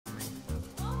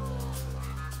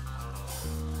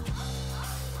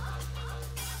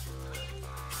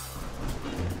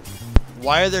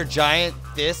Why are there giant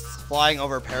fists flying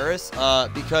over Paris?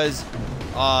 Because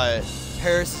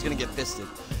Paris is gonna get fisted.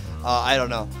 I don't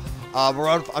know.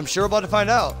 I'm sure we're about to find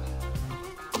out.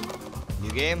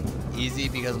 New game, easy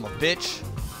because I'm a bitch.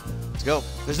 Let's go.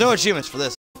 There's no achievements for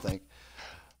this, I think.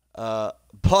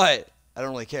 But I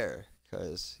don't really care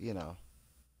because, you know,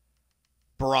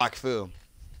 Barack Fu.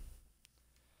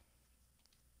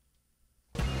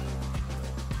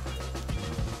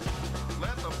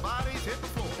 Let the bodies hit the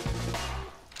floor.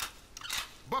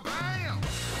 Ba-bam!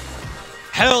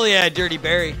 Hell yeah, Dirty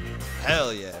Barry.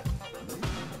 Hell yeah.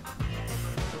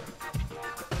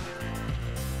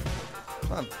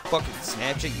 Come on, fucking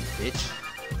Snapchat, you bitch.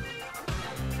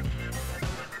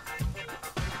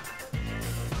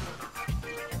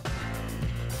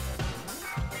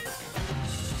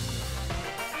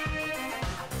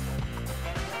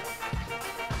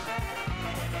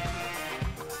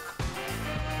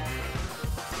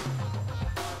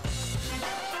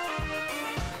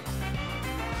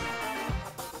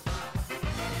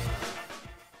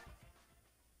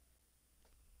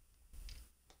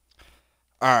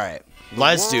 All right,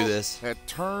 let's do this. Had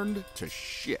turned to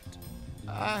shit.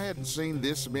 I hadn't seen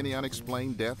this many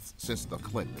unexplained deaths since the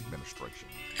Clinton administration.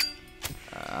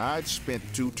 I'd spent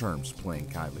 2 terms playing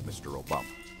kindly Mr. Obama,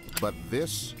 but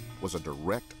this was a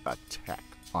direct attack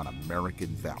on American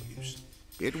values.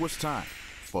 It was time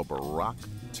for Barack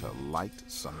to light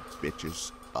some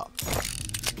bitches up.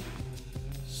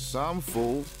 Some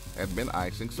fool had been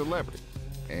icing celebrity,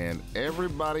 and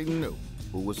everybody knew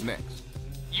who was next.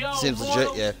 Yo, Seems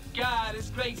legit, yeah. God has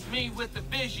graced me with a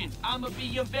vision. I'ma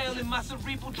be unveiling my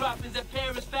cerebral droppings at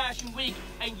Paris Fashion Week,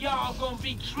 and y'all gonna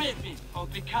be tripping on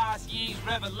Picasso's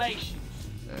revelations.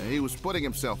 He was putting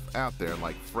himself out there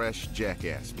like fresh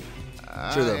jackass meat.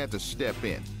 I True, though. had to step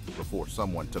in before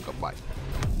someone took a bite.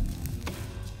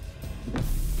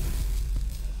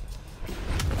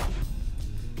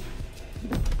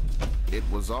 It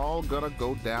was all gonna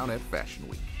go down at Fashion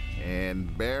Week,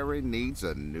 and Barry needs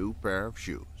a new pair of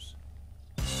shoes.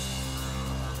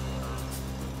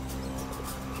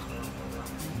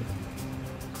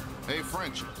 Hey,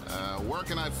 French, where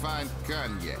can I find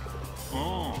Kanye?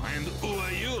 Oh, and who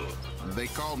are you? They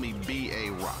call me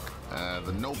B.A. Rock,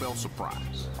 the Nobel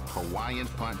Surprise, Hawaiian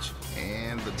Punch,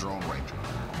 and the Drone Ranger.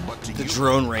 But to The you,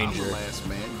 Drone I'm Ranger. the last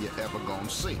man you ever gonna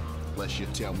see, unless you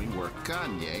tell me where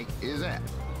Kanye is at.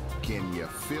 Can you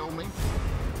feel me?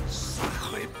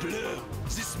 Sacré bleu!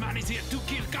 This man is here to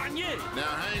kill Kanye! Now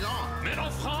hang on. Men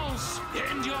of France,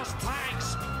 end your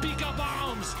strikes, pick up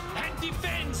arms, and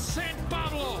defend Saint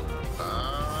Pablo!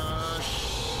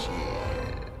 Shit.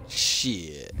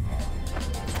 Shit.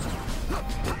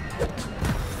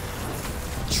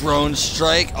 Drone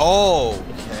strike. Oh,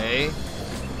 okay.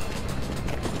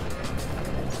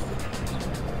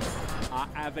 I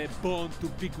have a bone to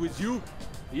pick with you.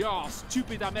 Your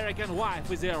stupid American wife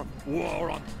with her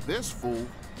war on. This fool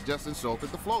just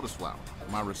insulted the Flotus Flower.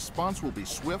 My response will be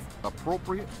swift,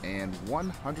 appropriate, and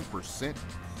 100%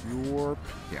 pure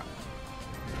pimp.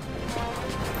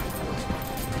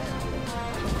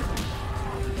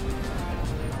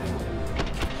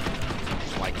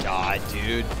 Oh my god,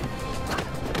 dude.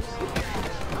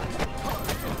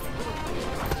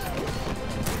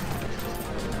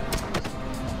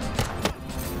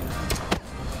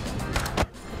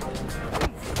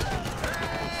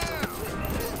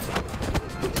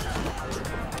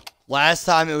 Last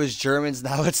time it was Germans,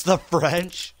 now it's the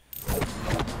French.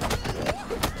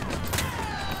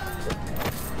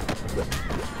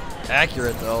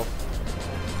 Accurate though.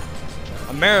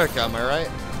 America, am I right?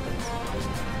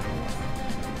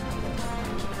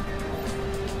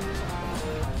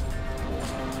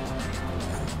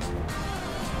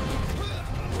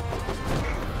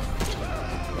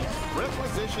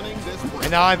 Requisitioning this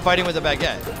And now I'm fighting with a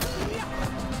baguette.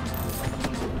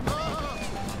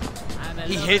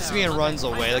 He hits me and runs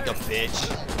away like a bitch.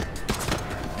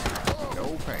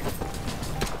 No pain.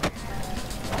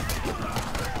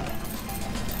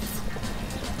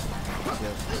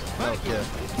 No kill.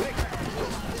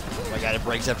 Oh my god, it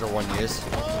breaks after 1 use.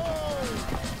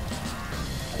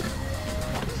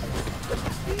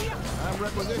 I'm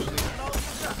requisitioning.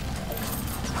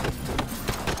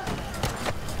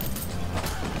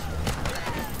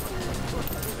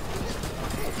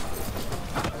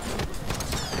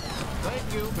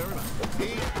 Thank you very much.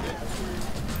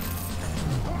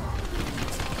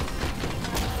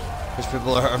 Because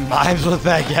people are mimes with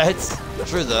baguettes.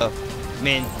 True though. I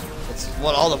mean, it's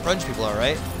what all the French people are,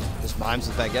 right? Just mimes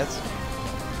with baguettes.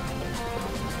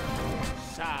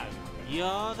 So,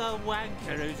 you're the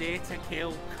wanker who's here to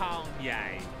kill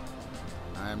Kanye.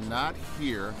 I'm not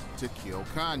here to kill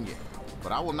Kanye.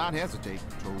 but I will not hesitate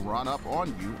to run up on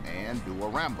you and do a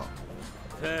Rambo.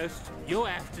 First, you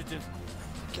have to do...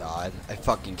 God, I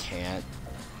fucking can't.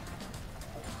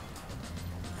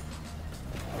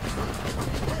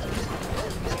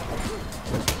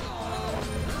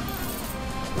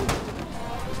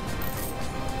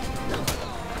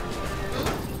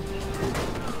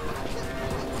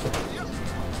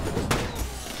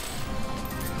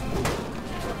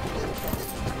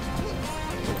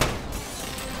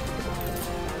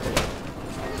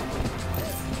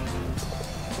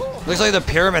 Looks like the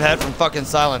pyramid head from fucking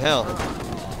Silent Hill.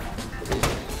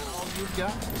 All you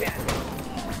got?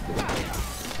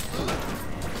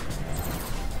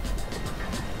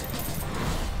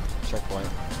 Checkpoint.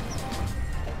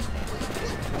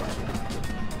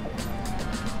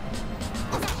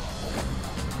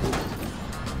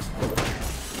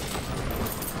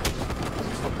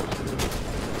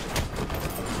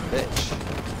 Bitch.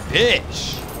 Bitch.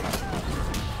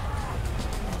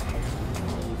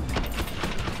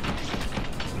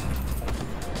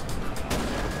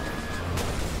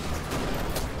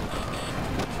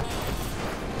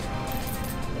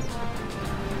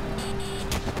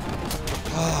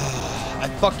 I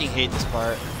fucking hate this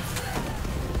part.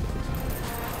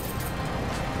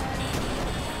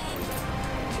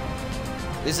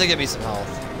 At least they give me some health.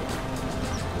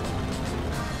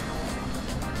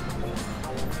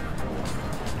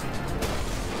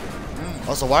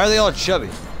 Also, why are they all chubby?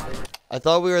 I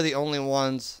thought we were the only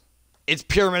ones. It's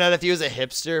Pyramid Head if he was a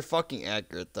hipster. Fucking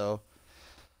accurate, though.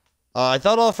 I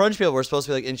thought all French people were supposed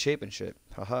to be like in shape and shit.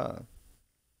 Haha.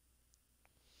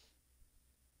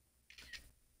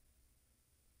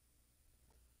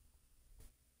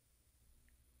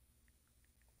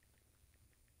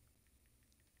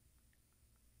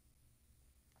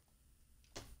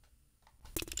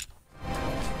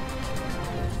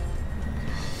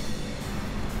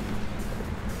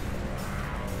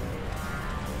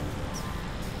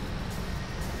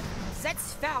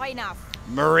 That's fair enough.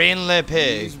 Marine Le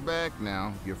He's Pig. back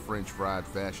now, you French fried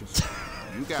fascist.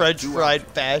 You got French two fried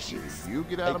options. fascist. You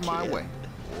get out of my can't. way,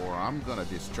 or I'm gonna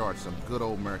discharge some good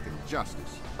old American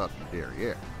justice up in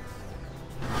derriere.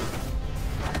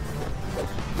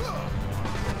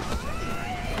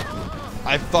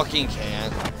 I fucking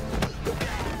can't.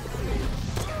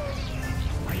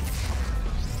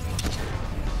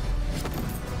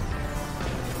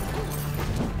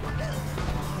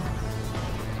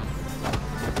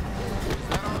 Is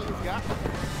that all you got?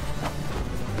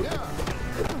 Yeah.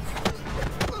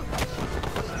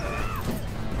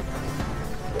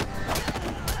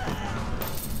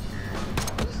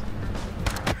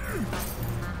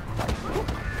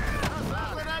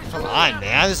 Come on,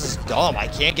 man. This is dumb. I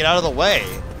can't get out of the way.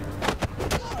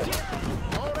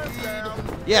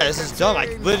 Yeah, this is dumb. I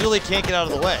literally can't get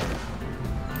out of the way.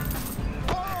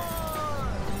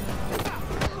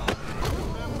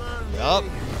 Yup.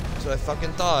 That's what I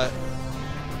fucking thought.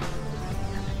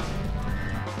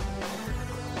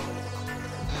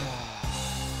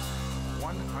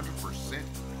 100%.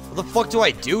 What the fuck do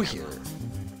I do here?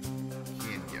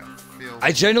 Can you feel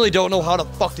I genuinely don't know how the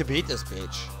fuck to beat this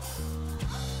bitch.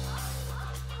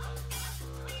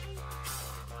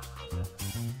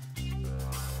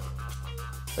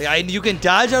 Like, you can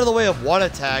dodge out of the way of one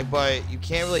attack, but you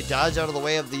can't really dodge out of the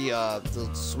way of the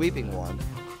sweeping one,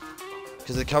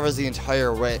 because it covers the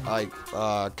entire way, like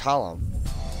column.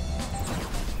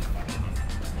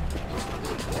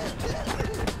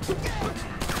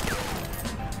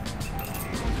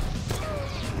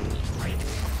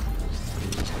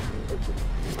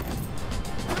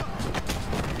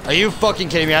 Are you fucking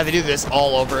kidding me? I have to do this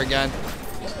all over again.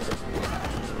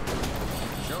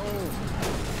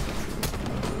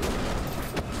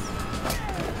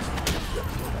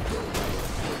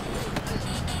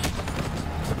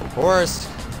 Worst.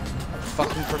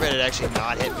 Fucking forbid it actually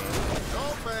not hit me.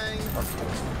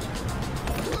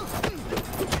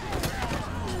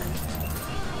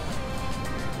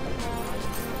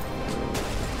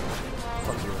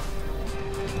 Fuck you.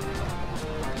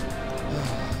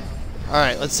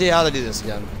 Alright, let's see how to do this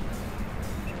again.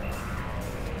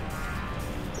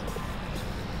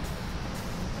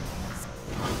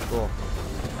 Cool.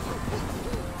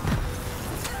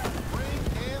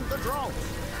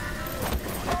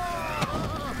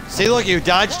 See, look, you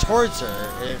dodged towards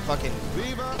her. It fucking.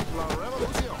 Viva la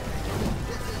revolution.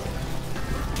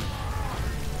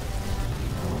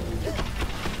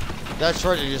 Dodge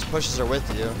towards her, just pushes her with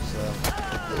you, so.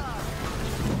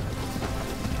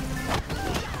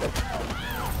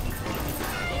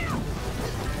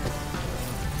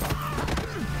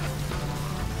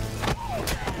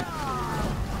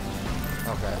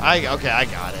 Okay, I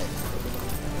got it.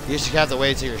 You just have to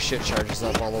wait till your shit charges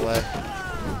up all the way.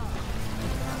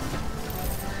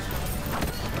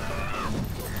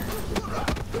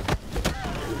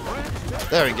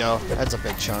 There we go. That's a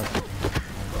big chunk.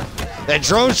 That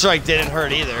drone strike didn't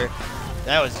hurt either.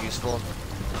 That was useful.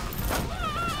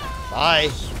 Bye.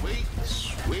 Sweet,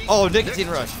 sweet. Oh, nicotine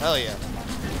rush. Hell yeah.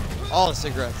 All the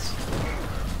cigarettes.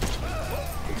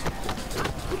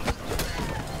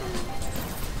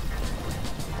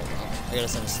 I gotta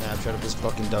send a Snapchat of this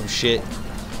fucking dumb shit.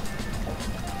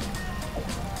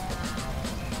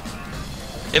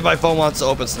 If my phone wants to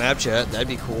open Snapchat, that'd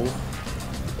be cool.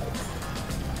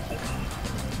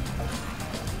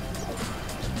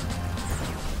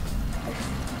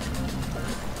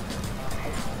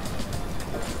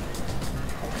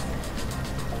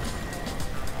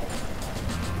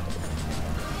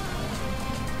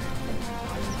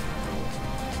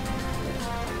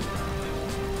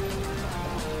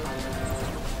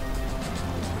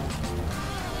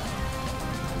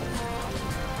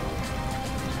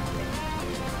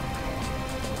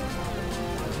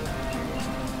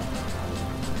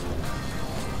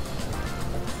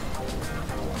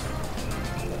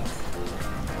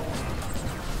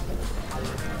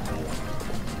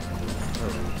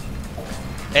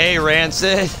 Hey,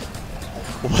 Rancid.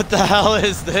 What the hell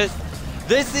is this?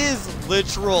 This is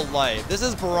literal life. This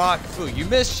is Barack Fu. You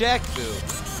miss Shaq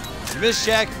Fu. You miss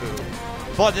Shaq Fu.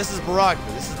 But this is Barack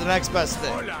Fu. This is the next best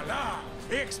thing. Oh là là!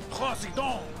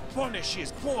 Ex-président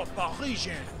punishes poor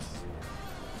Parisians.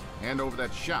 Hand over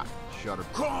that shot, Shutter.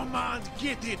 Come and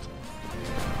get it!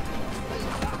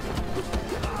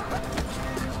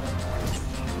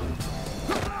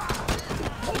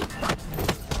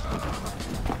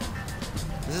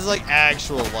 This is like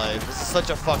actual life. This is such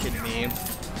a fucking meme.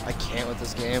 I can't with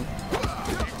this game.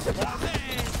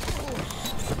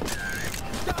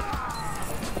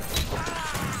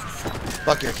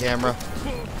 Fuck your camera.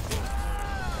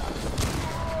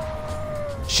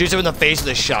 Shoots him in the face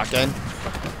with a shotgun.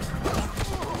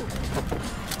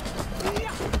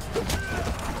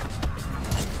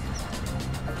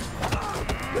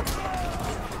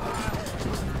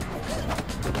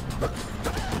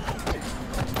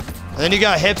 And then you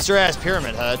got hipster ass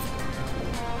Pyramid Head.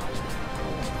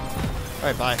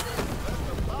 Alright, bye.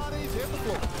 Bodies hit the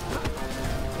floor.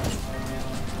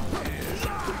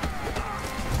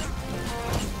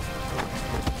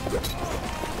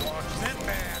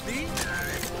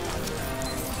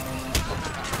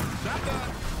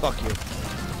 Fuck you.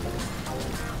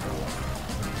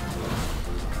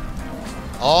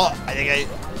 Oh, I think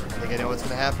I know what's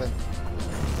gonna happen.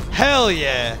 Hell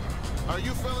yeah! Are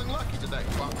you feeling lucky today,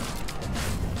 Pop?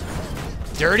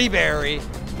 Dirty Barry.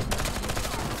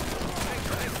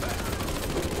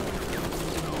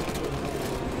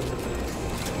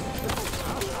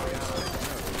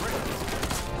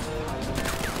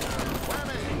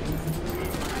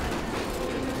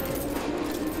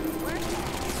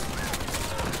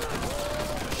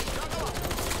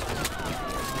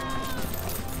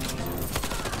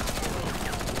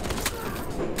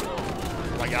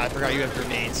 Oh my god, I forgot you have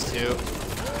grenades too.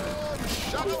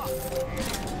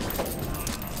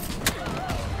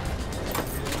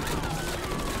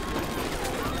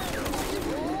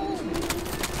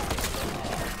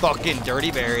 Fucking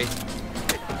Dirty Barry.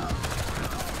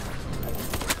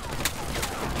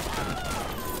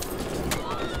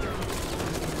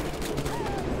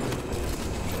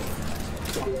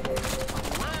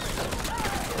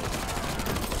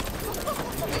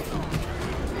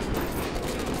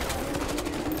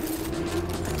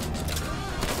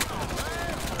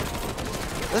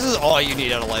 This is all you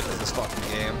need out of life in this fucking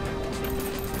game.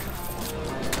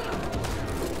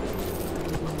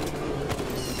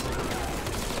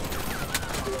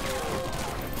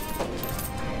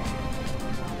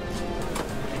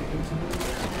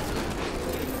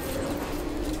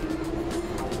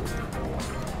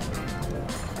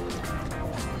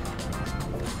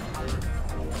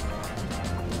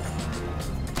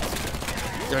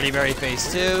 Dirty Barry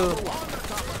phase 2.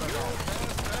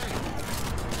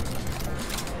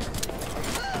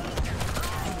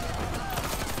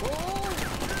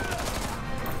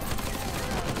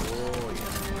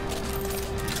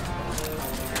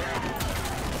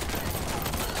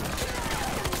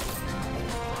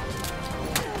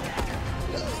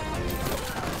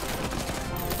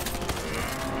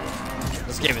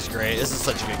 This game is great. This is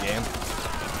such a good game.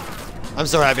 I'm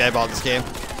so happy I bought this game.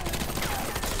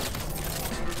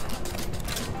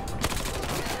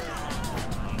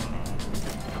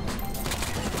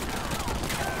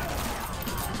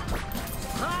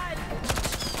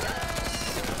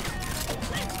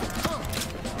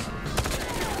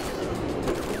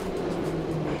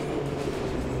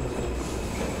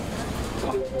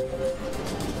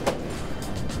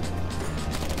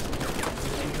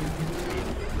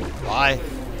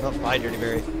 Bye, Dirty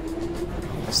Barry.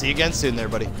 See you again soon there,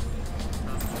 buddy.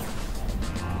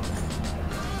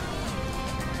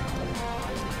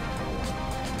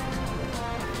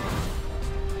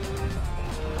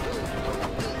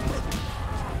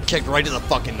 Kicked right to the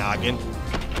fucking noggin.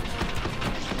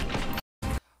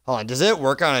 Hold on, does it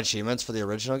work on achievements for the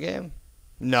original game?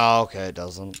 No, okay, it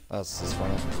doesn't. That's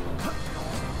funny.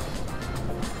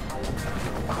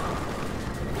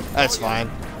 That's fine.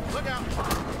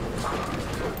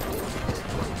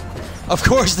 Of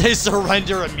course they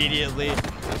surrender immediately.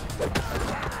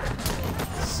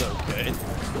 So good.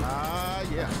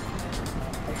 Yeah.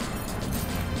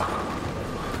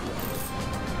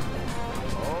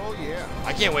 Oh, yeah.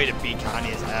 I can't wait to beat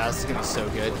Kanye's ass. It's gonna be so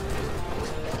good.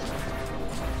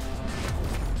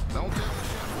 Don't do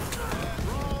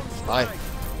Bye.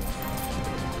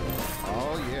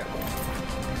 Oh, yeah.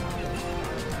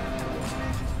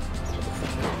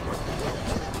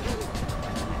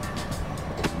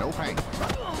 No pain.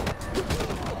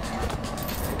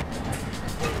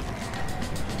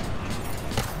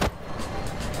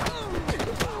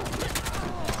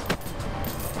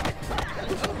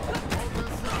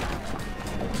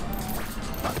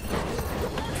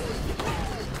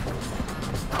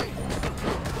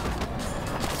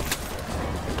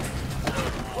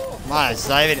 Come on,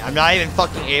 I'm not even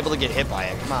fucking able to get hit by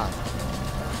it. Come on.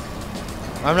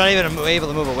 I'm not even able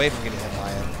to move away from getting hit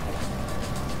by it.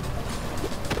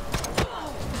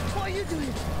 What are you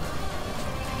doing?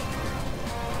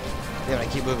 Yeah, but I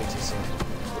keep moving too soon.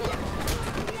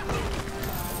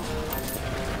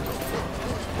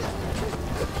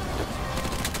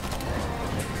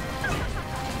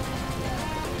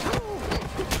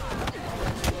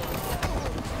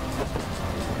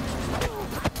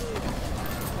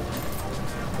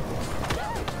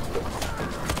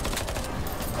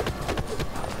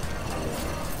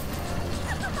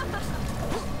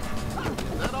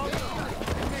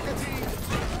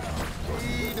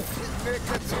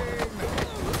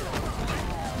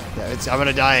 I'm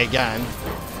gonna die again.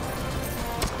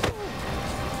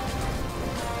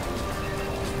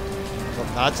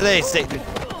 Well, not today, Satan.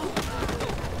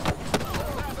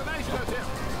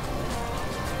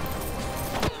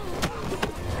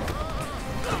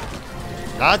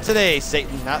 Not today,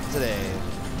 Satan. Not today.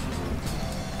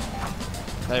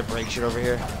 Can I break shit over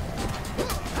here?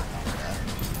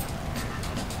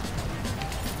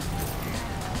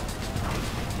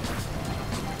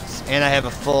 And I have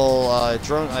a full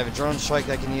drone. I have a drone strike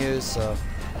that I can use. So,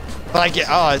 but I get.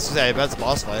 Oh, I was gonna say, I bet it's a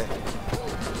boss fight.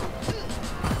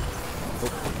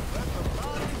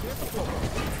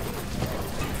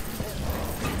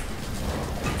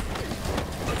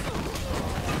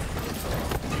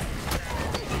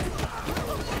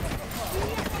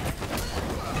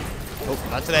 Oh,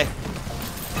 not today.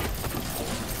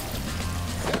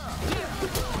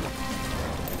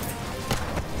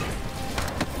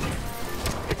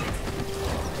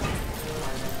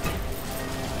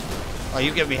 Oh,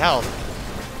 you give me health.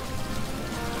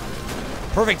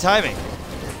 Perfect timing.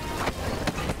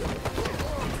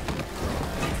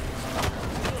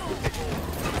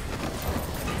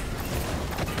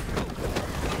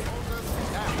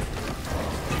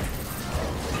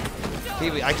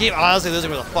 I keep honestly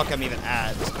losing where the fuck I'm even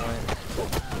at this point.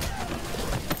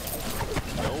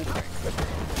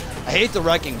 I hate the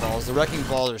wrecking balls. The wrecking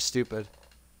balls are stupid.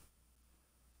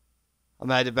 I'm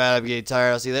mad to bad. I'm getting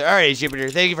tired. I'll see you there. All right, Jupiter.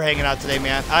 Thank you for hanging out today,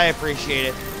 man. I appreciate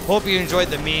it. Hope you enjoyed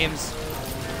the memes.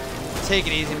 Take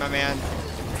it easy, my man.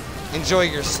 Enjoy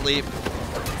your sleep.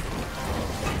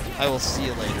 I will see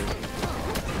you later.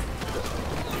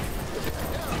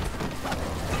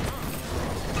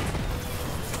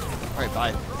 All right,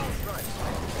 bye.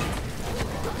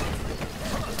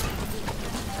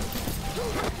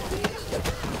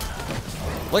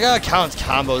 Look how it counts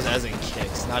combos as in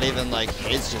kicks. Not even like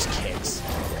hits, just kicks.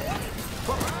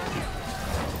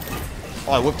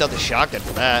 Oh, I whipped out the shotgun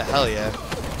for that. Hell yeah.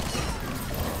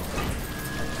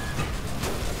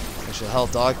 Extra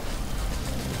health, dog.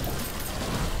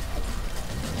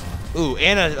 Ooh,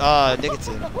 and a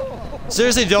nicotine.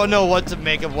 Seriously, don't know what to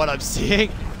make of what I'm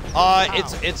seeing.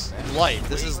 It's light.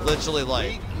 This is literally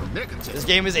light. This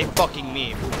game is a fucking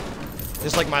meme.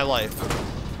 Just like my life.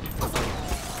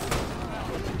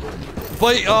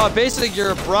 But basically,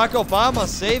 you're Barack Obama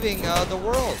saving the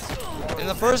world. In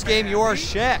the first game, you are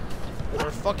Shaq. Or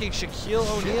fucking Shaquille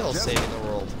O'Neal saving the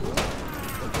world.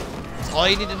 That's all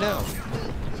you need to know.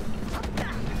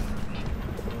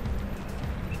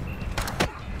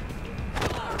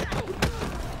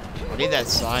 I need that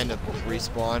sign to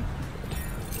respawn.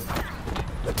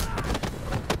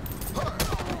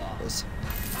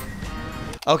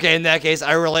 Okay, in that case,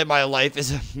 I relate my life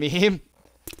as a meme.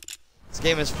 This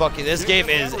game is fucking. This game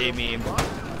is a meme.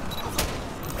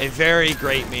 A very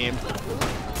great meme.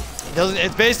 It doesn't.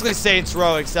 It's basically Saints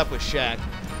Row except with Shaq.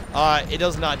 It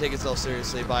does not take itself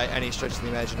seriously by any stretch of the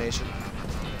imagination.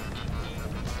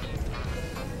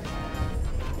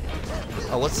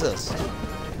 Oh, what's this?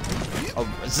 Oh,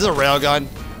 is this a railgun?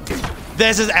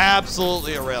 This is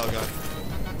absolutely a railgun.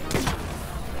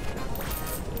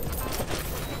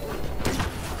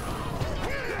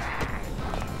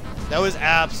 That was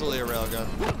absolutely a railgun.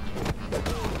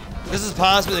 This is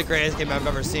possibly the greatest game I've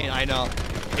ever seen. I know.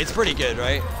 It's pretty good,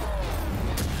 right?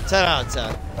 10 out of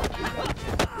 10.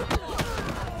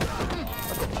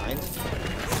 Mind.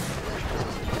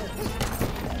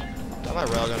 Got my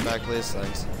railgun back, please.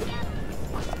 Thanks.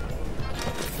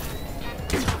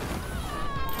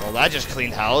 Well, that just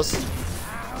cleaned house.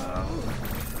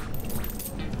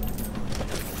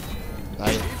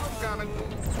 Nice.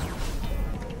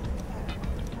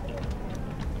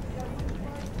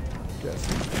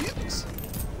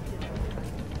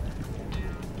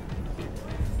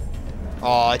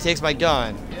 Oh, it takes my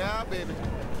gun. Yeah, baby.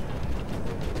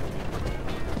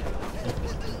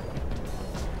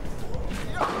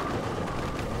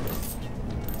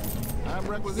 I'm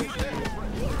requisitioning.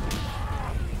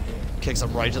 Kicks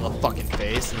him right to the fucking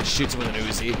face and shoots him with an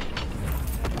Uzi.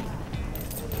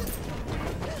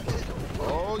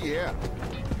 Oh, yeah.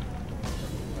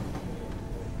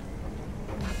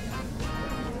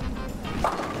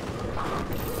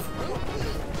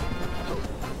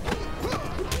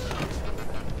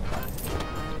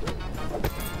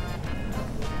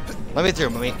 Let me through,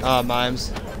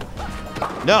 mimes.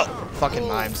 No! Fucking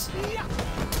mimes.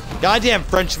 Goddamn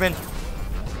Frenchman.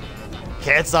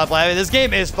 Can't stop laughing. This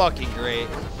game is fucking great.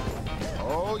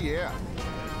 Oh, yeah.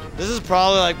 This is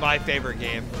probably like my favorite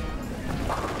game.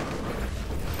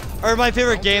 Or my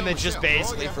favorite game that's just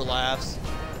basically for laughs.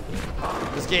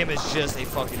 This game is just a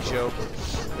fucking joke.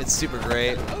 It's super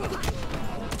great.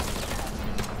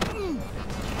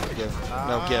 Give.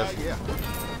 No, give. Yeah.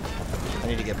 I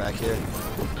need to get back here.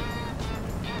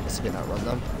 Let's see, not run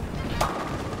them.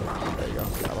 There you go.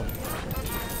 Got him.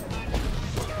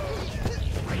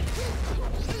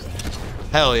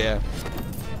 Hell yeah.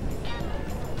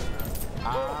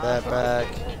 That back.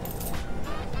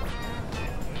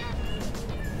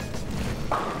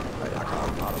 Right, I got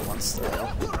him out of one still.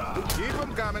 Keep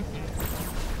them coming.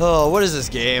 Oh, what is this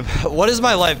game? What is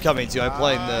my life coming to? I'm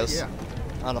playing this Yeah.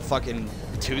 on a fucking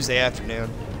Tuesday afternoon.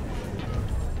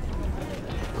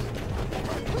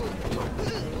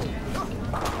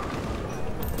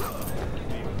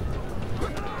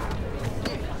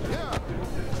 Yeah.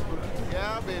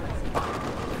 Yeah, baby.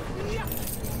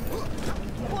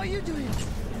 What are you doing?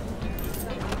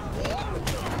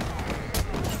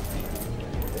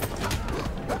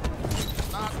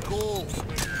 Not cool.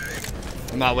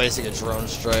 I'm not wasting a drone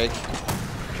strike.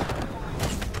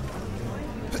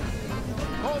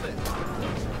 Hold it.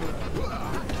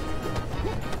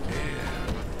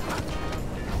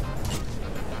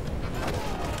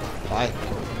 Bye.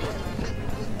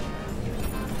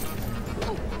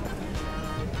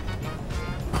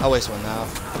 I'll waste one now.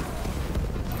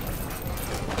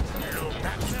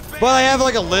 But I have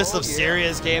like a list of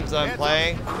serious games that I'm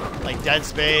playing, like Dead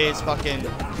Space, fucking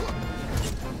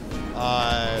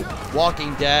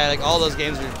Walking Dead. Like all those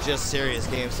games are just serious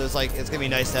games. So it's like it's gonna be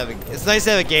nice to have. It's nice to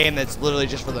have a game that's literally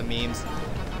just for the memes.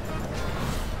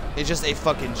 It's just a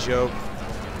fucking joke.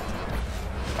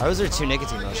 Why was there 2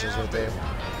 nicotine rushes right there?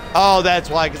 Oh, that's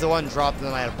why, because the one dropped and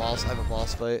then I have a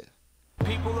boss fight.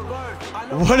 People alert. I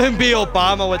know Wouldn't be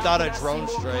Obama without a drone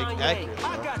strike. I Accurate,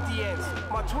 got the answer.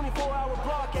 My 24-hour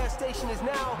broadcast station is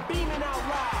now beaming out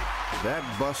live. That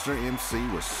Buster MC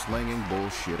was slinging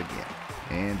bullshit again.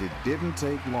 And it didn't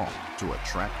take long to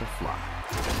attract a fly.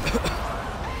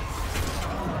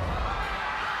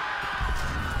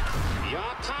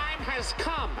 Your time has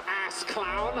come, ass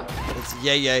clown. It's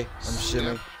yay. I'm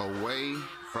shooting. Away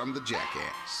from the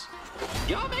jackass.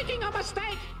 You're making a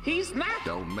mistake. He's not.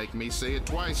 Don't make me say it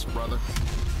twice, brother.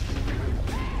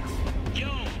 Yo,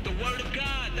 the word of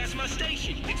God, that's my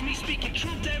station. It's me speaking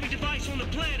truth to every device on the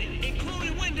planet,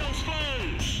 including Windows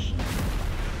phones.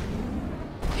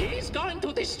 He's going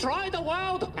to destroy the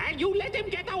world, and you let him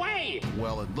get away.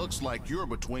 Well, it looks like you're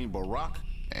between Barack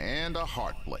and a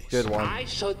hard place. Good one. I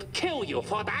should kill you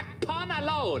for that pun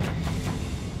alone.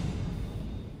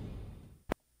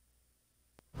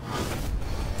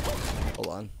 Hold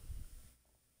on.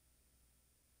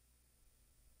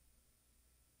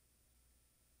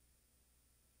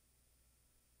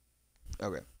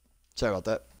 Okay. Sorry about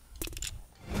that.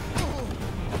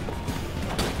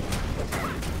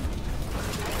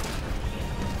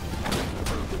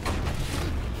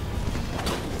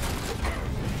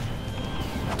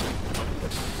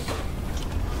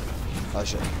 Oh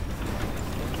shit.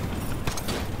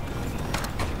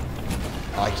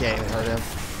 Oh, I can't even hurt him.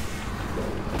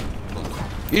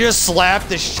 You just slapped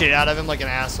the shit out of him like an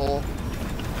asshole.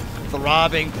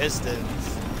 Throbbing pistons.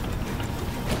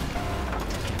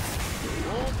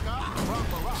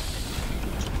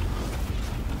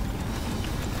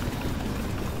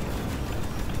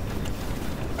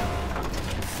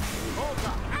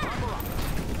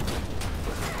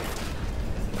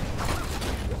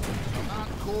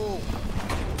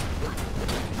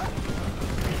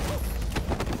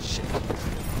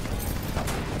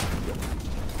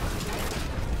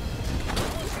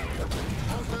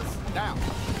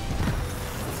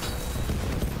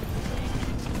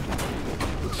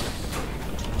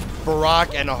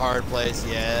 Barack and a hard place,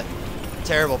 yeah.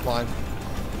 Terrible pun.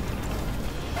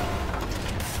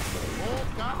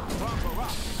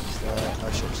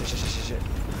 Oh shit.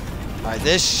 Alright,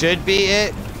 this should be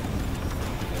it.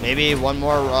 Maybe one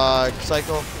more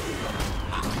cycle.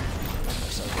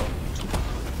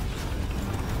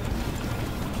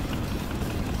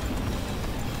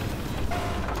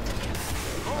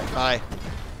 Hi.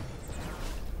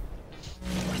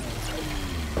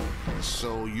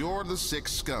 So you're the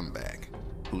sixth scumbag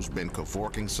who's been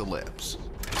cavorking celebs.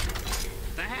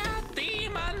 They're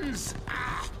demons!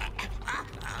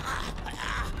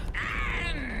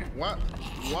 What?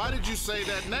 Why did you say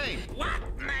that name? What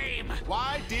name?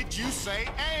 Why did you say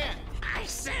Anne? I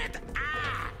said,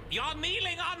 you're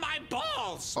kneeling on my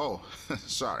balls! Oh,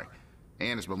 sorry.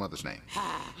 Anne is my mother's name.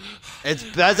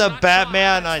 That's a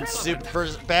Batman and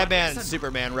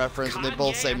Superman reference, and they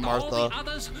both say Kanye and Martha. all the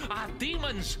others are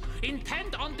demons,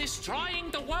 intent on destroying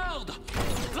the world.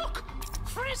 Look,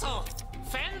 Frizzle,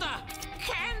 Fender,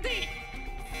 Candy.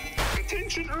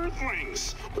 Attention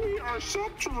Earthlings! We are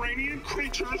subterranean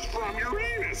creatures from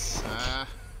Uranus!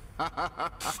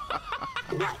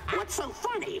 What's so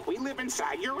funny? We live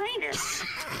inside Uranus!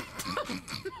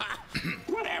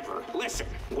 Whatever. Listen,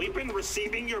 we've been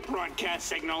receiving your broadcast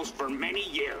signals for many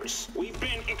years. We've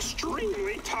been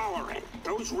extremely tolerant.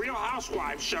 Those Real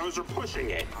Housewives shows are pushing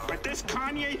it. But this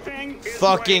Kanye thing is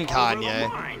Fucking way over the Kanye.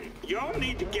 line. Y'all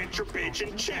need to get your bitch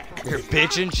in check. Your If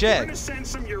bitch in not, check. We're gonna send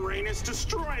some Uranus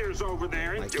destroyers over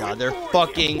there and My do God, it they're for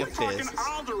fucking you. We're talking fists.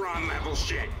 Alderaan level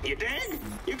shit. You dig?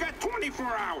 You got 24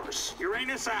 hours.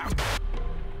 Uranus out.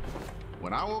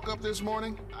 When I woke up this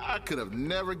morning, I could have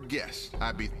never guessed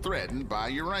I'd be threatened by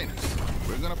Uranus.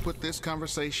 We're gonna put this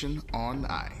conversation on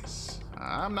ice.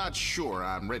 I'm not sure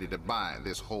I'm ready to buy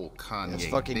this whole Kanye It's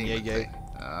fucking demon yay. thing.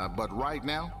 But right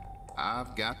now,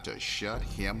 I've got to shut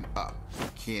him up.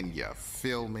 Can you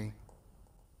feel me?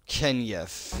 Can you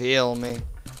feel me?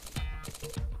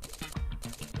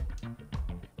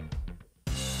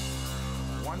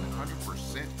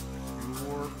 100%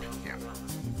 pure pimp.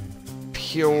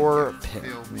 Pure Feel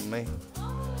pimp me? me.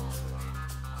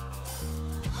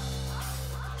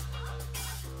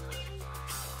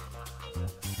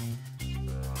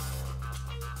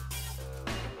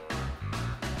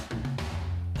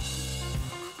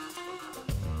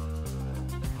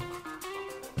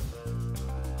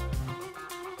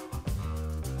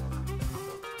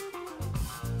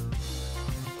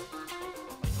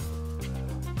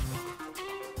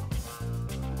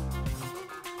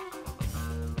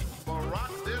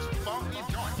 Rock this funky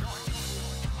joint.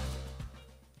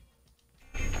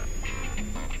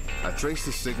 I traced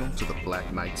the signal to the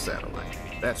Black Knight satellite.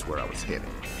 That's where I was headed.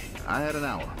 I had an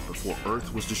hour before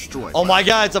Earth was destroyed. Oh by my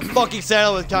God, it's a fucking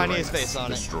saddle with Kanye's Uranus face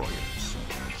on it. destroyers.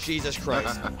 Jesus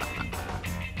Christ.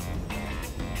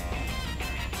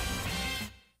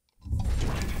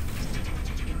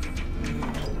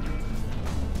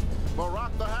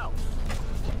 Barack the house.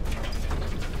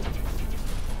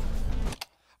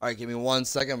 All right, give me 1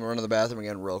 second. I'm gonna run to the bathroom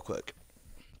again real quick.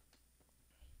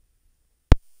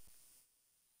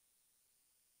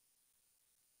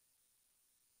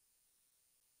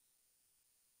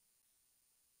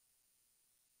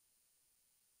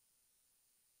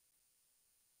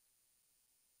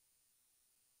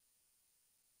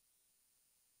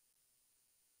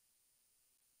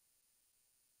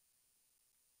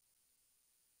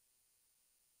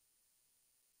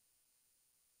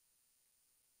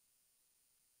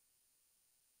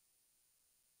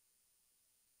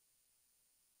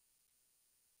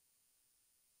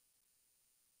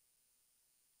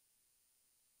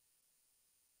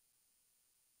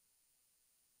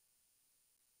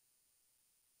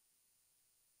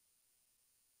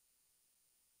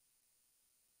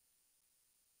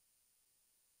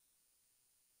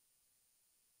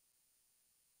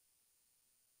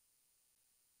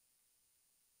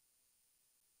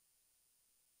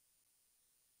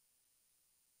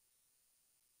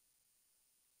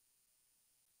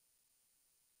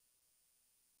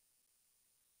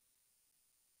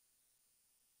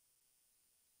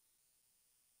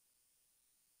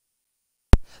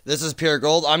 This is pure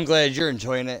gold. I'm glad you're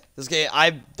enjoying it. This game,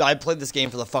 I played this game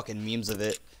for the fucking memes of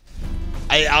it.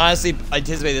 I honestly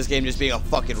anticipate this game just being a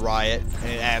fucking riot,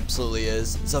 and it absolutely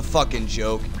is. It's a fucking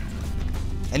joke.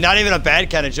 And not even a bad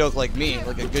kind of joke like me,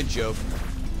 like a good joke.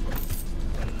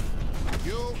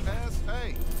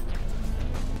 USA.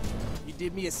 You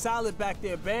did me a solid back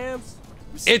there, Bams.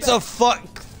 It's a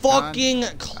fucking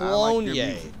Don, clone, I like your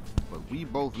yay. music, but we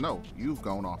both know you've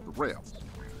gone off the rails.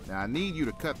 Now I need you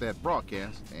to cut that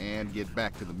broadcast and get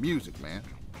back to the music, man.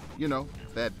 You know,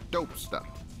 that dope stuff.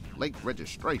 Late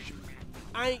registration.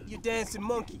 I ain't your dancing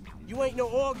monkey. You ain't no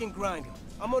organ grinder.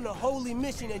 I'm on a holy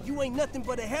mission and you ain't nothing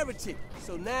but a heretic.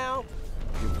 So now...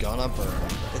 You're gonna burn.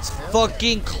 It's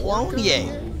fucking clone, yay.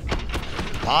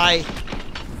 Bye.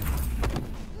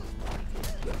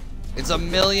 It's a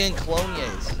million clone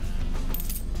yays.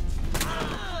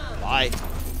 Bye.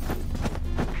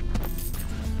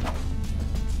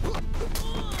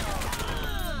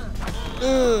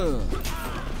 Ugh.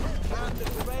 Not the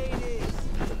greatest.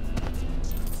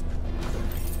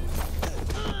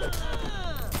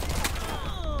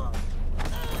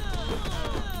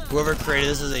 Whoever created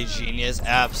this is a genius,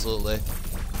 absolutely.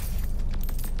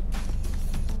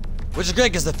 Which is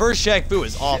great because the first Shaq Fu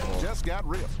is awful. Shit just got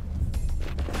real.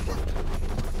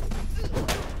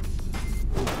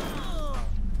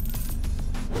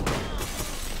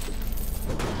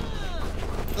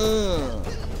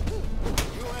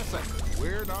 USA,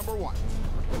 we're number 1.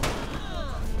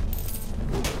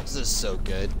 This is so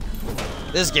good.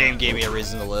 This game gave me a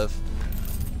reason to live.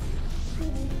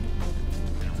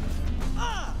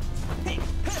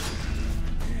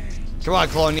 Come on,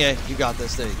 Clone, yeah, you got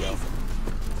this. There you go.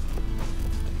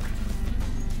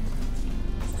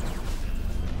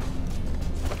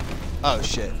 Oh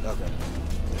shit. Okay.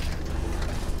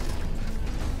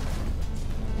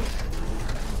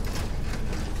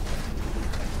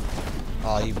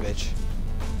 Oh, you bitch.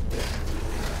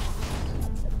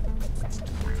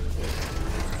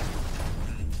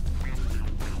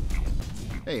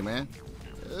 Hey, man,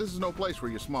 this is no place for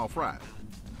your small fry.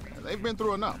 They've been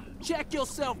through enough. Check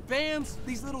yourself, Bams.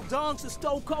 These little dogs are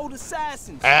stone cold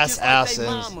assassins. Ass just like they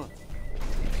assassins. mama.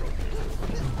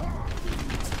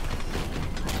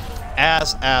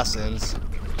 Assassins.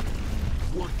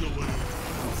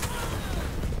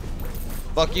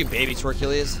 Fuck you, baby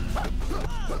Twerkules.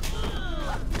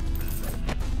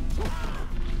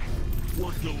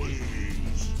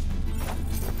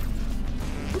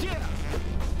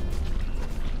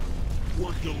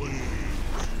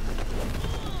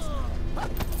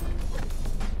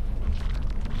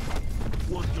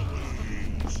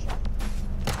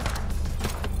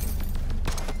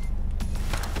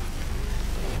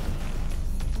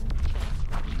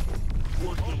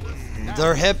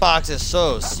 Their hitbox is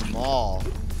so small.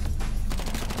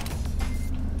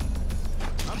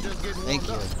 I'm just getting Thank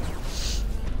you. warmed up.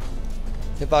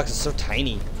 Hitbox is so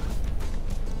tiny.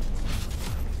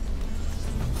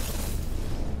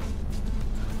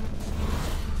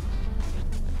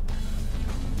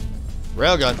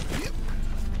 Railgun.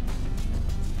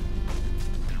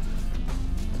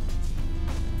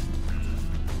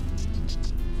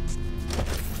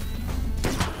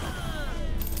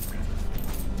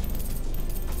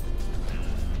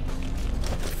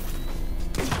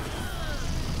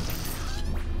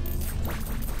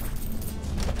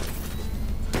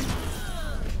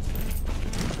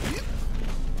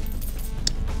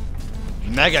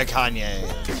 Mega Kanye.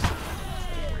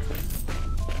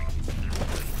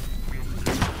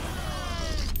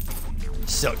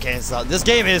 Still can't stop. This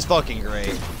game is fucking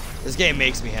great. This game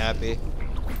makes me happy.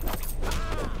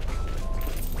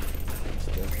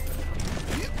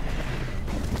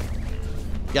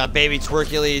 You got Baby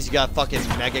Twerkules, you got fucking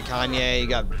Mega Kanye, you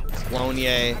got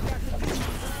Clonye.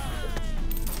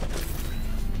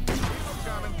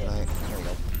 There we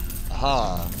go.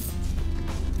 Aha.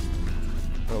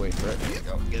 Oh, wait for it. There you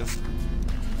go. Give.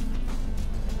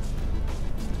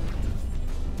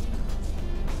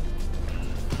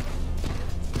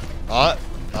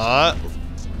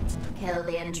 Kill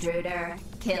the intruder.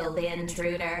 Kill the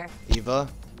intruder. Eva.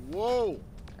 Whoa!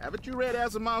 Haven't you read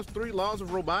Asimov's 3 Laws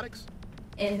of Robotics?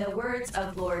 In the words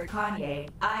of Lord Kanye,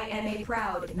 I am a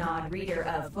proud non-reader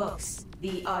of books.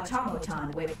 The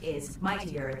automaton whip is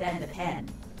mightier than the pen.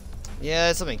 Yeah,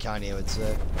 that's something Kanye would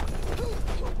say.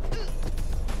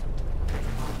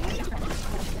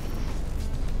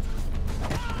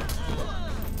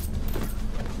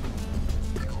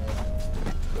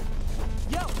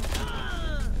 Yo!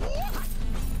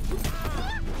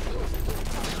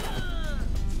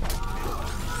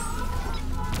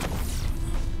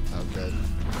 Oh, good.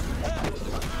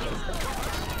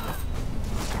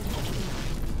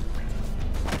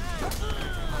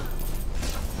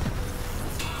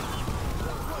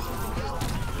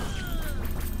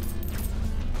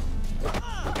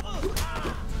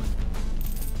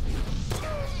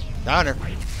 Counter.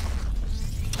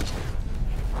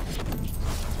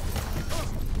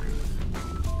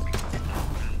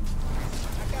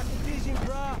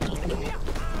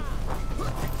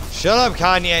 Shut up,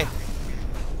 Kanye.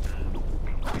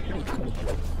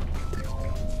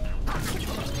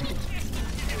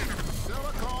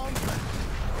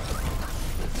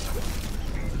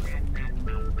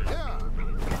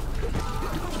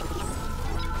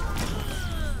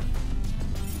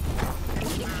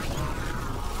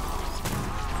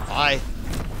 Bye.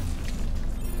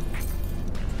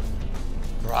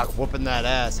 Brock whooping that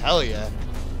ass. Hell yeah.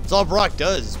 That's all Brock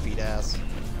does is beat ass.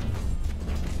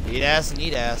 Beat ass and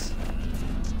eat ass.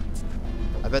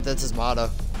 I bet that's his motto.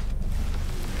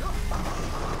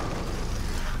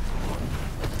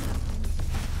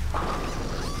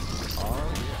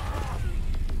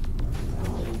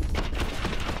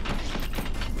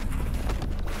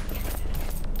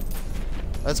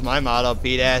 That's my motto.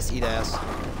 Beat ass, eat ass.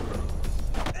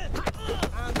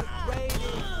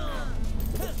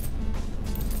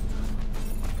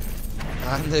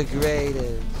 I'm the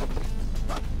greatest.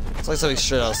 It's like something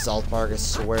straight out of South Park, I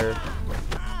swear.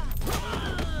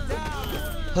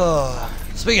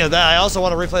 Speaking of that, I also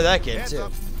want to replay that game too.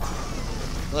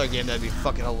 Another game that'd be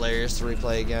fucking hilarious to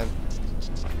replay again.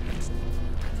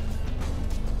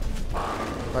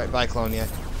 Alright, bye, Clonia.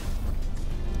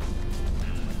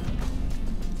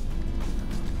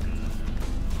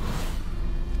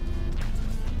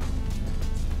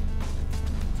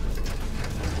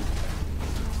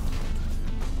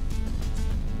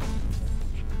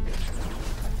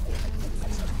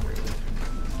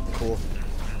 Cool.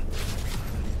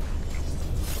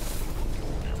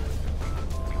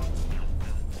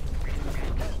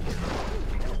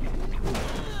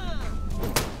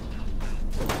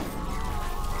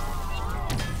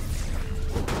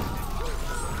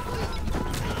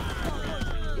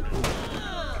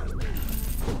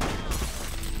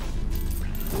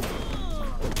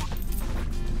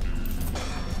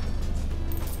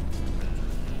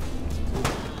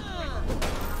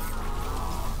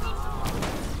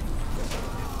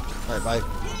 Alright, bye.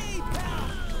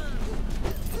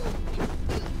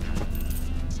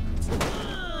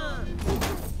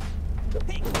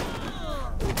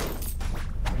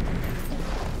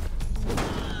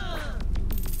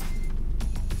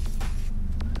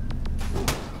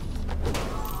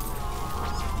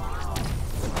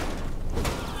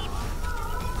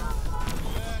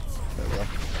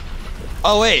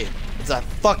 Oh wait, it's that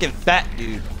fucking fat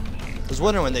dude. I was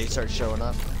wondering when they start showing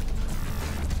up.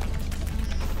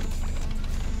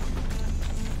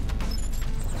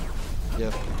 Yeah.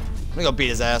 I'm gonna go beat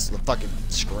his ass with the fucking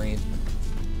screen.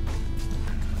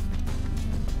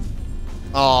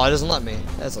 Oh, it doesn't let me.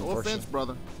 That's No unfortunate. offense,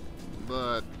 brother,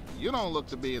 but you don't look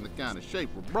to be in the kind of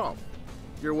shape we're brawling.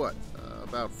 You're what,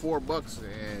 about $4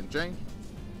 and change?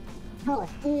 You're a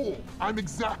fool! I'm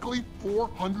exactly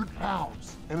 400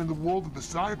 pounds. And in the world of the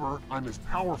cyber, I'm as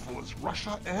powerful as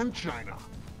Russia and China.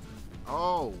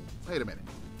 Oh, wait a minute.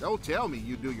 Don't tell me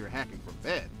you do your hacking from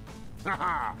bed.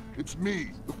 Haha, it's me,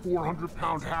 the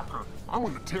 400-pound hacker. I'm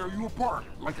gonna tear you apart,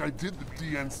 like I did the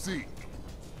DNC.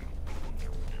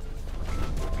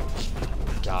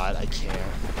 God, I can't.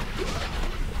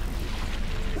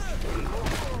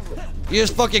 You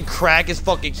just fucking crack his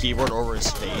fucking keyboard over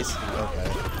his face.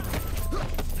 Okay.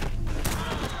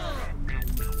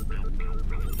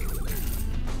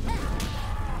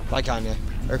 Bye, Kanye.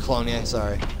 Or Clonia,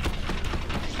 sorry.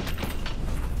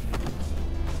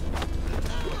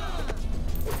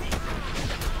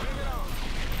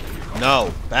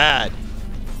 No, bad.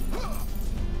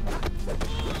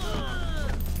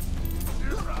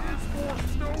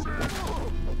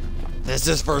 This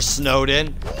is for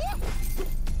Snowden.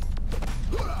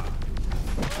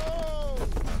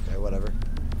 Okay, whatever.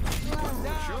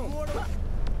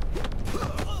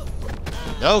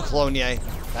 No, Clonia.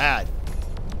 Bad.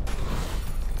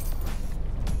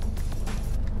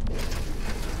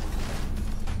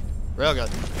 Railgun.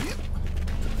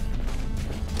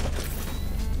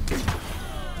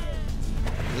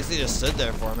 At least he just stood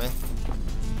there for me.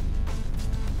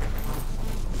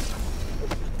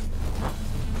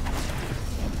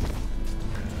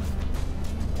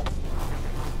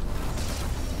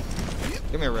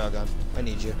 Give me a railgun. I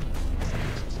need you.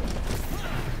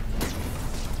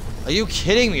 Are you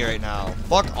kidding me right now?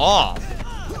 Fuck off.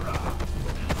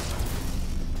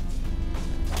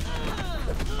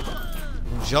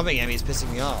 Jumping at me is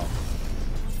pissing me off.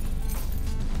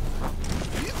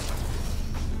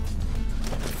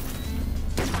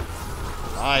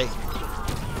 Bye.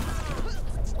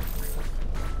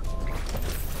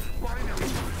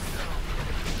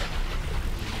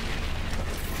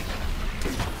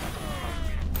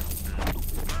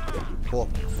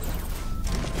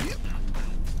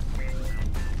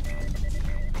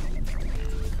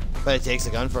 But it takes a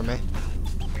gun from me.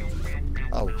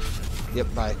 Oh.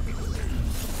 Yep, bye.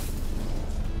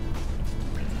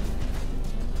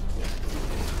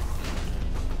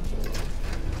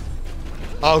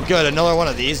 Oh, good. Another one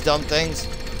of these dumb things.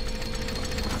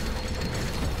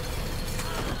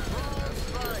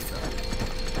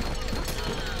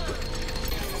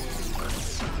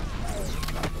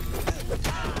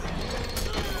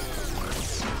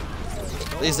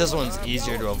 At least this one's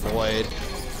easier to avoid.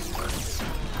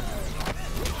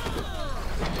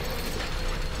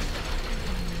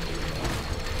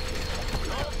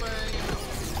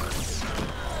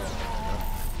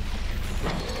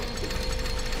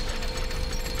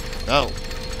 No.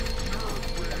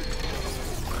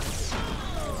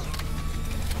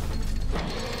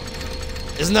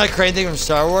 Isn't that a crane thing from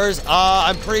Star Wars?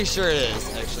 I'm pretty sure it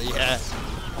is, actually. Yeah.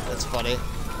 That's funny.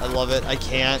 I love it. I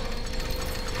can't.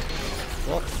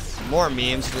 Well, more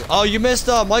memes. Oh, you missed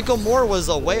Michael Moore was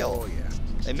a whale.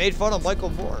 They made fun of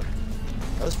Michael Moore.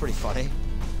 That was pretty funny.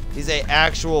 He's a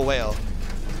actual whale.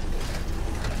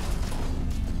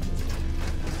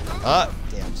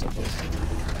 Damn, so close.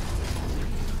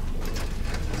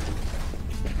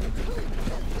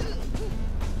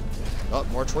 Oh,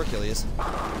 more Twerkules.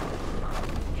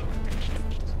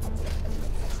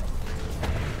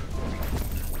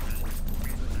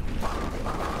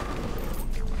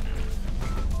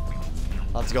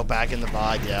 I'll have to go back in the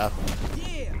VOD, yeah.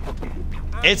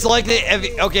 It's like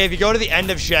if you go to the end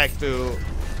of Shaq Fu,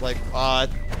 like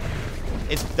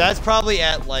that's probably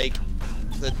at like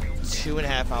the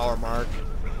 2.5 hour mark.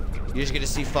 You're just gonna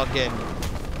see fucking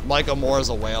Michael Moore as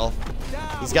a whale.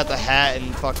 He's got the hat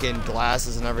and fucking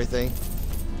glasses and everything.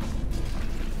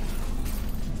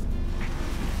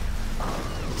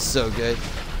 It's so good.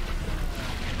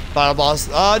 Final boss.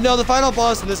 No, the final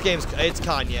boss in this game it's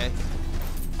Kanye.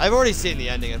 I've already seen the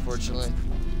ending, unfortunately.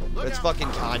 But it's fucking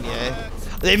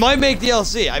Kanye. They might make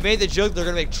DLC. I made the joke they're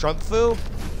gonna make Trump Fu.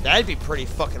 That'd be pretty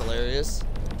fucking hilarious.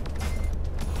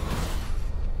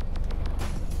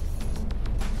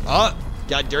 Oh,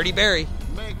 got Dirty Barry.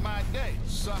 Make my day,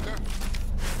 sucker.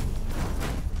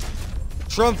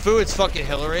 Trump Fu, it's fucking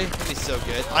Hillary. That'd be so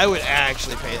good. I would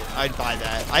actually pay it. I'd buy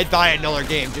that. I'd buy another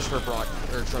game just for Brock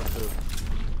or Trump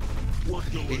Fu.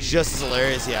 It'd be just as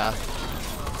hilarious, yeah.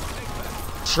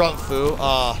 Trump Fu.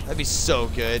 Oh, that'd be so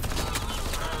good.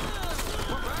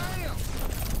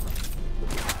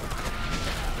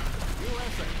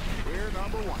 We're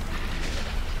number one.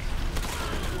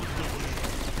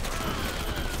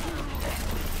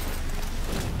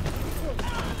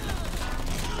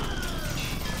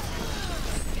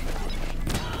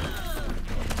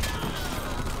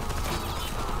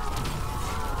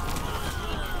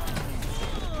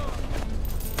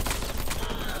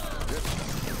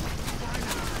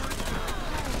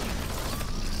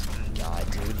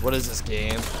 What is this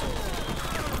game?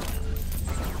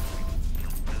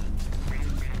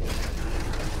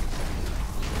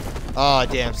 Oh,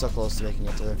 damn, so close to making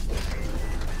it to there.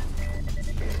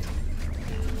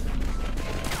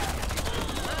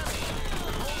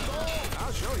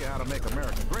 I'll show you how to make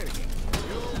America great again.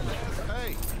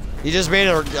 Hey. You just made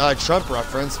a Trump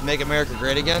reference. Make America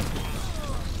great again.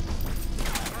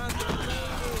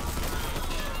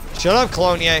 Shut up,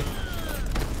 Clonier.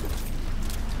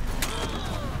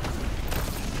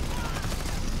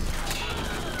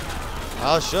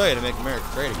 I'll show you to make America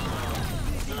great again.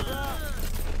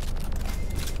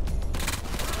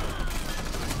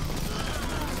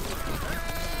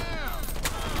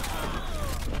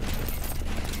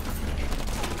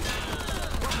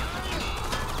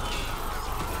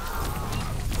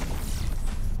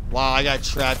 Wow, I got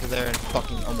trapped there and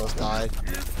fucking almost died.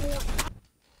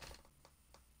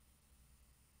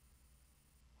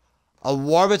 A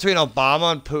war between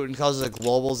Obama and Putin causes a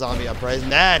global zombie uprising.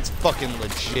 That's fucking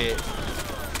legit.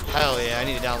 Hell yeah, I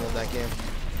need to download that game.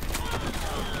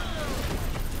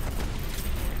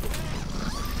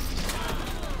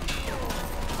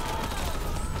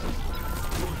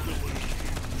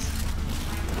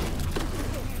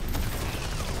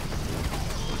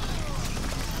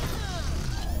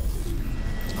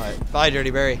 Alright, bye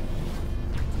Dirty Barry.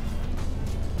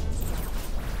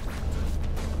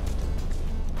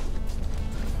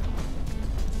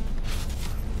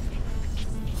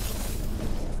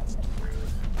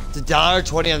 It's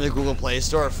 $1.20 on the Google Play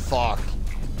Store. Fuck.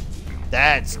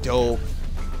 That's dope.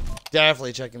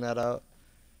 Definitely checking that out.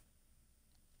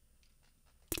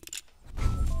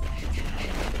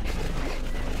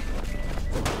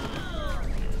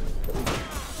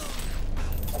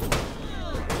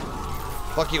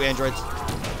 Fuck you, androids.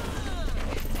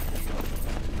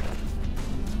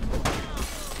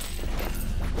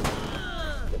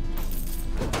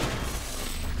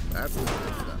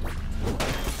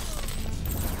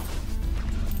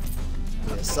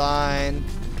 sign.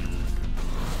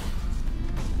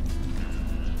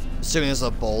 Assuming this is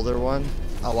a boulder one.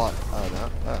 Oh, what? Oh, no.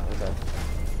 Oh, okay.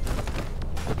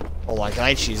 Hold on, can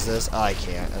I cheese this? Oh, I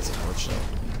can't. That's unfortunate.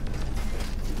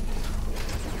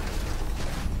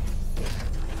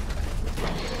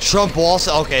 Trump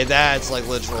also. Okay, that's like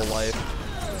literal life.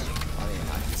 I need to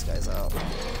knock these guys out.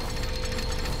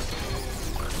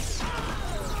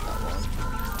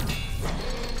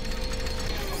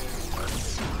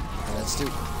 And that's two.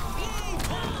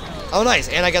 Oh, nice.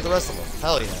 And I got the rest of them.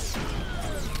 Hell yeah.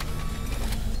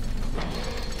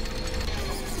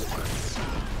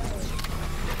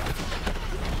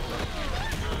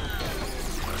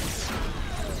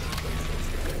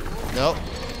 Nope.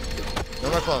 No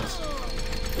more clones.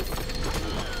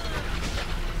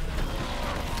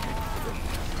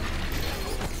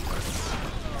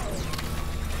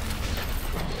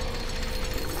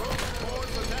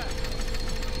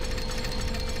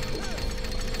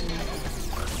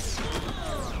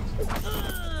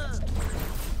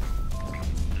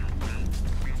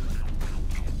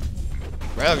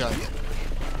 Railgun.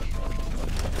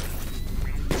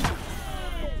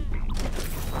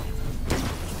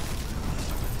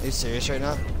 Are you serious right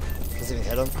now? Doesn't even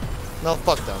hit him? No,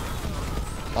 fuck them.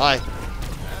 Bye.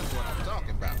 That's what I'm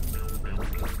talking about.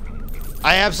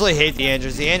 I absolutely hate the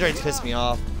androids. The androids piss me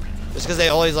off. Just because they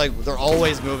always they're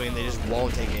always moving and they just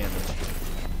won't take damage.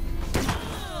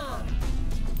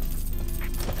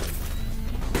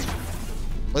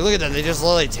 Like, look at that. They just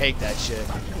literally take that shit.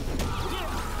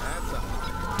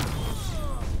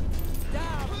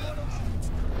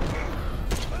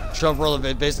 Trump World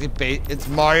of basically it's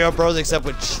Mario Bros except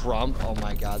with Trump. Oh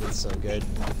my god, that's so good.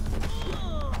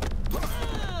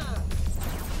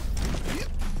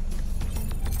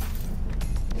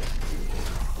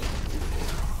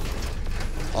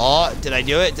 Oh, did I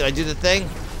do it? Did I do the thing?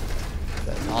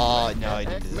 Oh no, I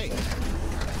didn't do the thing.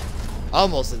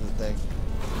 Almost did the thing.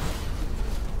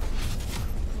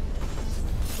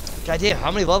 God damn, how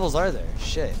many levels are there?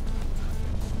 Shit.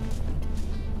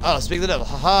 Oh, speak of the devil.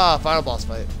 Haha, final boss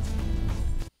fight.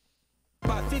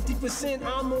 By 50%,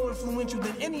 I'm more influential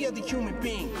than any other human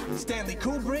being. Stanley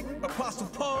Kubrick, Apostle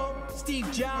Paul,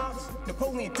 Steve Jobs,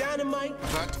 Napoleon Dynamite.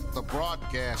 Cut the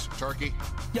broadcast, Turkey.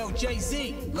 Yo,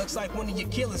 Jay-Z, looks like one of your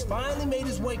killers finally made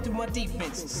his way through my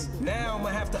defenses. Now I'm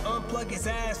gonna have to unplug his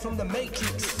ass from the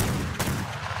Matrix.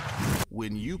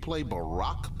 When you play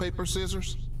Barack Paper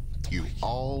Scissors, you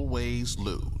always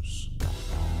lose.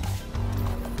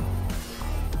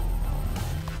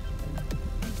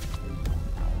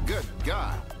 Good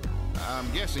God.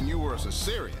 I'm guessing you were a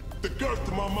Caesarean. The girth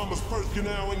of my mama's first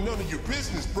canal ain't none of your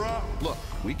business, bruh. Look,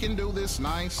 we can do this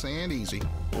nice and easy,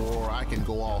 or I can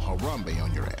go all Harambe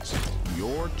on your ass.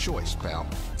 Your choice, pal.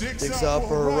 Dicks out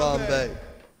for Harambe.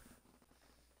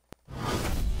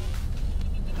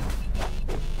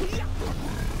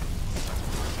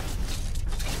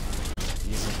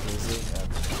 Easy peasy.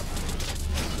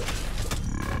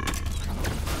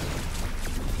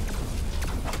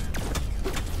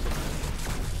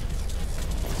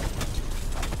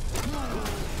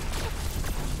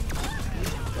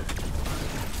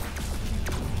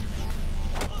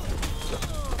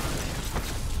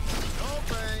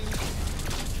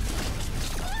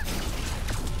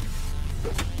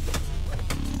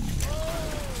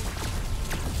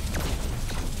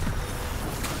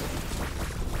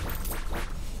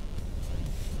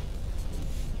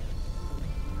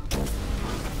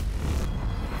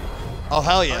 Oh,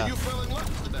 hell yeah. Are you feeling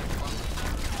lucky today,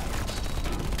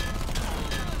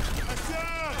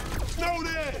 Attack! Snow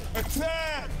there!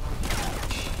 Attack!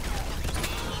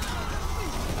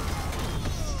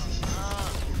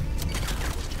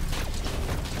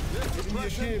 Hit me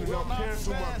again and I'll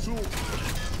cancel my tool.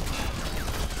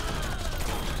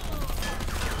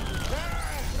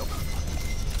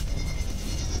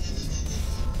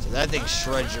 So that thing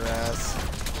shreds your ass.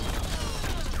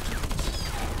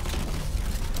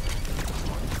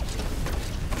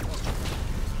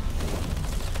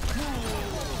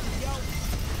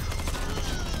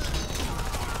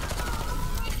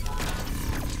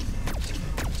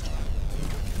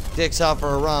 Dicks out for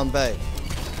Harambe.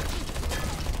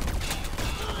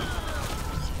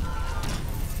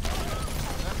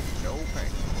 No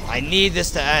pain. I need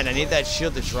this to end. I need that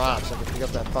shield to drop so I can pick up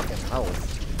that fucking health.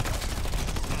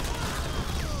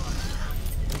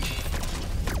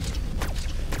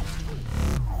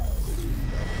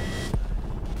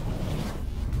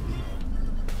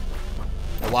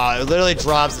 Wow, it literally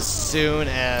drops as soon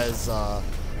as the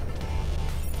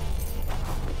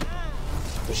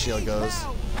shield goes.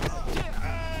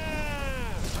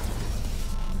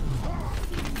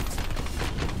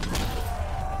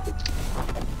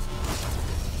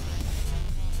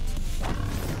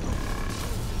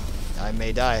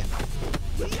 may die.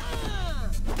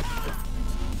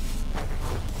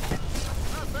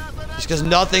 Just because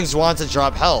nothing wants to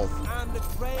drop health.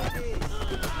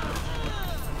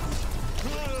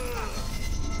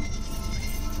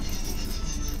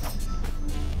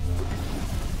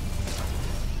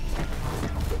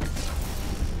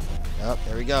 Yep,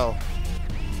 there we go.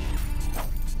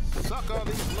 Suck all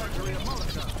these luxury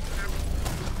emotions. Is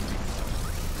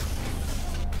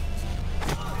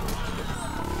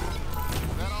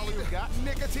that all you got?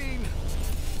 Nicotine.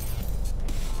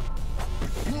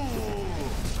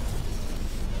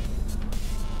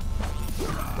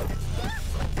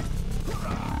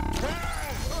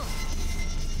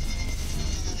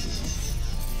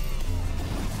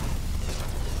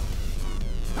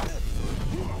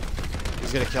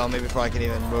 He's gonna kill me before I can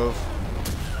even move.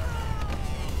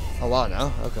 Oh wow,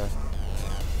 no? Okay.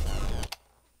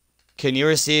 Can you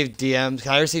receive DMs?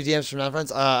 Can I receive DMs from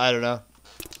non-friends? I don't know.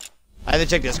 I have to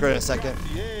check Discord in a second.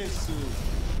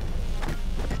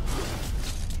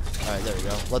 Alright, there we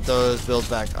go. Let those build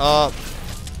back up.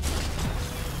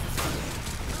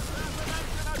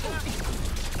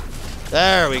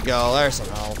 There we go. There's some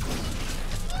health.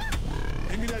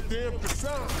 Give me that damn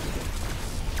croissant.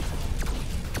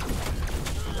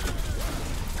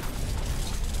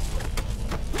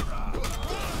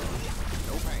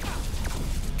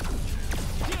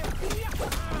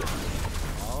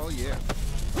 Oh, yeah.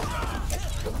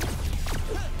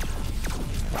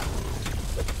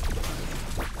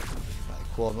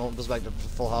 Cool. It goes back to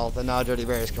full health. And now Dirty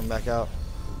Barry's coming back out.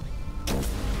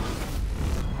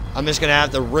 I'm just going to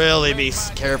have to really be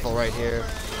careful right here.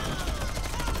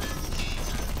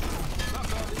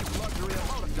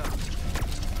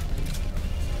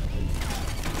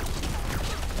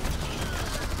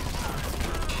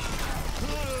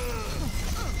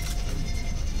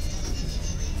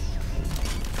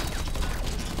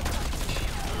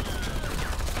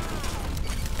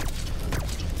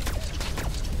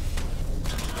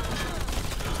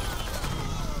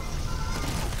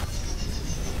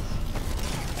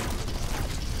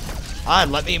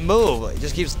 Let me move. It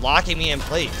just keeps locking me in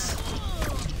place.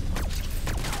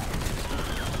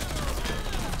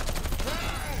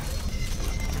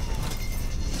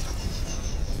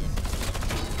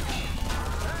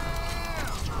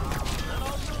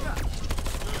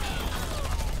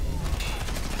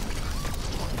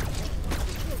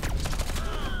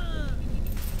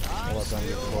 Let's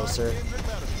get closer.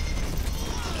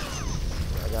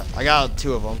 I got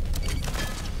two of them.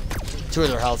 Two of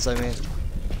their healths, I mean.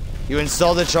 You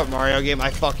installed the Trump Mario game?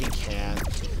 I fucking can't.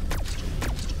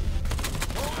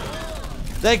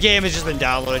 That game has just been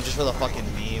downloaded just for the fucking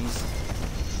memes.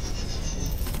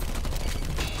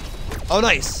 Oh,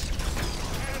 nice.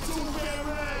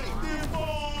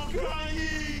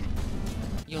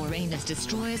 Uranus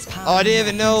destroys power. Oh, I didn't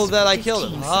even know that I killed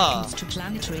him. To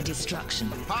planetary destruction.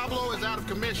 Pablo is out of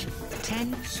commission.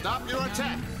 10. Stop your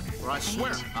attack, or I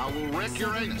swear I will wreck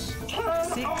Uranus. 6.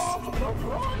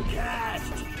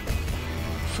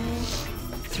 4,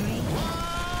 3, 2.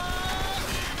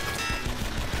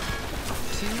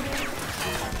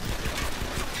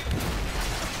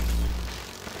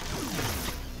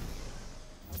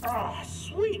 Ah,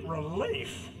 sweet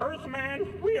relief.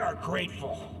 Earthman, we are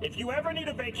grateful. If you ever need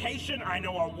a vacation, I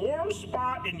know a warm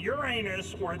spot in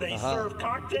Uranus where they serve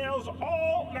cocktails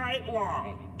all night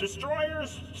long.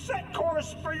 Destroyers, set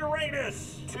course for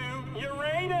Uranus. To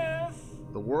Uranus!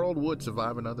 The world would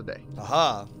survive another day.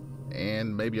 Aha.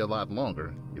 And maybe a lot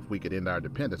longer if we could end our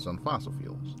dependence on fossil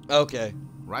fuels. Okay.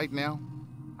 Right now,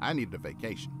 I needed a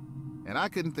vacation. And I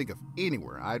couldn't think of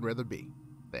anywhere I'd rather be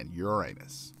than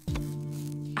Uranus.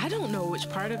 I don't know which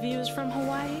part of you is from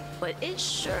Hawaii, but it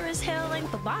sure as hell ain't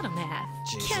the bottom half.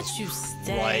 Jesus Can't you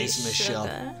stay, Christ, Michelle.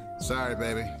 sugar? Sorry,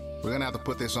 baby. We're gonna have to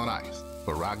put this on ice.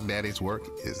 But Rock Daddy's work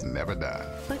is never done.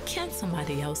 But can't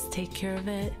somebody else take care of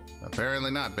it?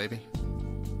 Apparently not, baby.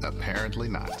 Apparently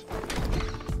not.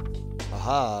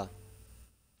 Aha.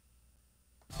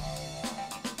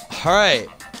 Alright.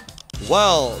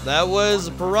 Well, that was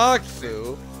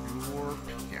Barakthu.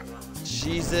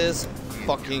 Jesus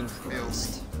fucking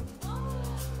Christ.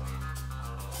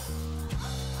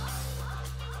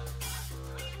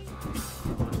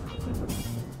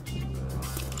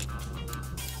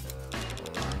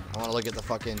 I want to look at the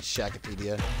fucking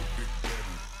Shakipedia.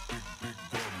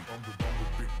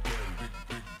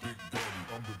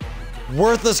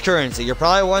 Worthless currency. You're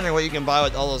probably wondering what you can buy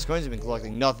with all those coins you've been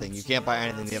collecting. Nothing. You can't buy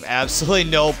anything. They have absolutely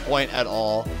no point at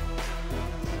all.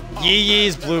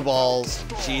 Yee-yees, blue balls.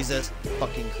 Jesus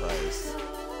fucking Christ.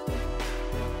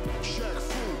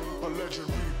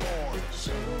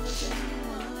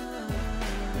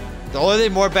 The only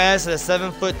thing more badass than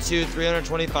a 7'2",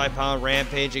 325-pound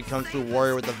rampaging Kung Fu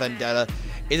warrior with a vendetta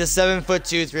is a 7'2",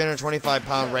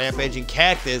 325-pound rampaging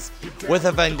cactus with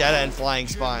a vendetta and flying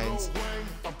spines.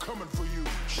 Oh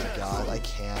my god, I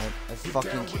can't. I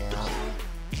fucking can't.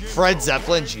 Fred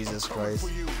Zeppelin, Jesus Christ.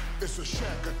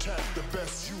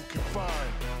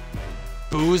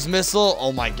 Booze missile,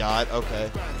 oh my god, okay.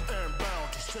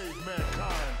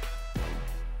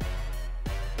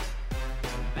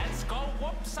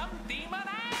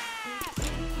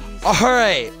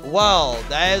 Alright, well,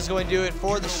 that is going to do it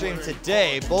for the stream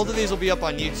today. Both of these will be up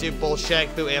on YouTube, both Shaq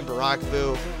Fu and Barack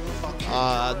Fu.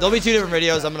 There'll be 2 different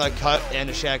videos. I'm going to cut and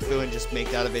a Shaq Fu and just make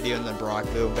that a video and then Barack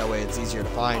Fu. That way it's easier to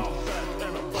find.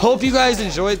 Hope you guys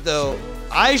enjoyed, though.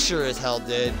 I sure as hell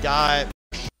did. Got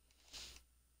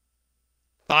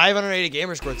 580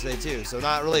 gamer score today, too, so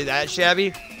not really that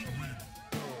shabby.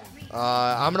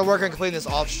 I'm going to work on completing this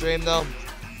off stream, though.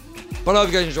 But I hope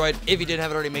you guys enjoyed. If you didn't have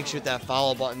it already, make sure to hit that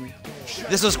follow button.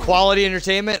 This was quality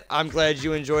entertainment. I'm glad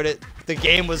you enjoyed it. The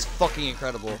game was fucking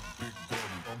incredible.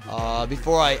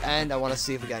 Before I end, I want to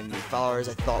see if we got any new followers.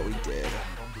 I thought we did.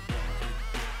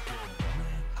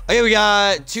 Okay, we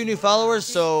got 2 new followers,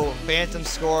 so Phantom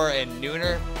Score and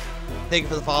Nooner. Thank you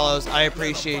for the follows. I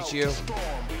appreciate you.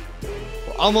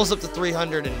 We're almost up to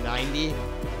 390.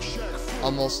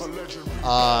 Almost.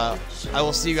 I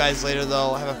will see you guys later,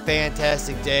 though. Have a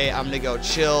fantastic day. I'm going to go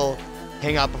chill,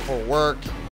 hang out before work.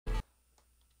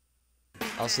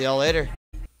 I'll see y'all later.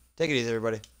 Take it easy,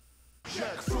 everybody.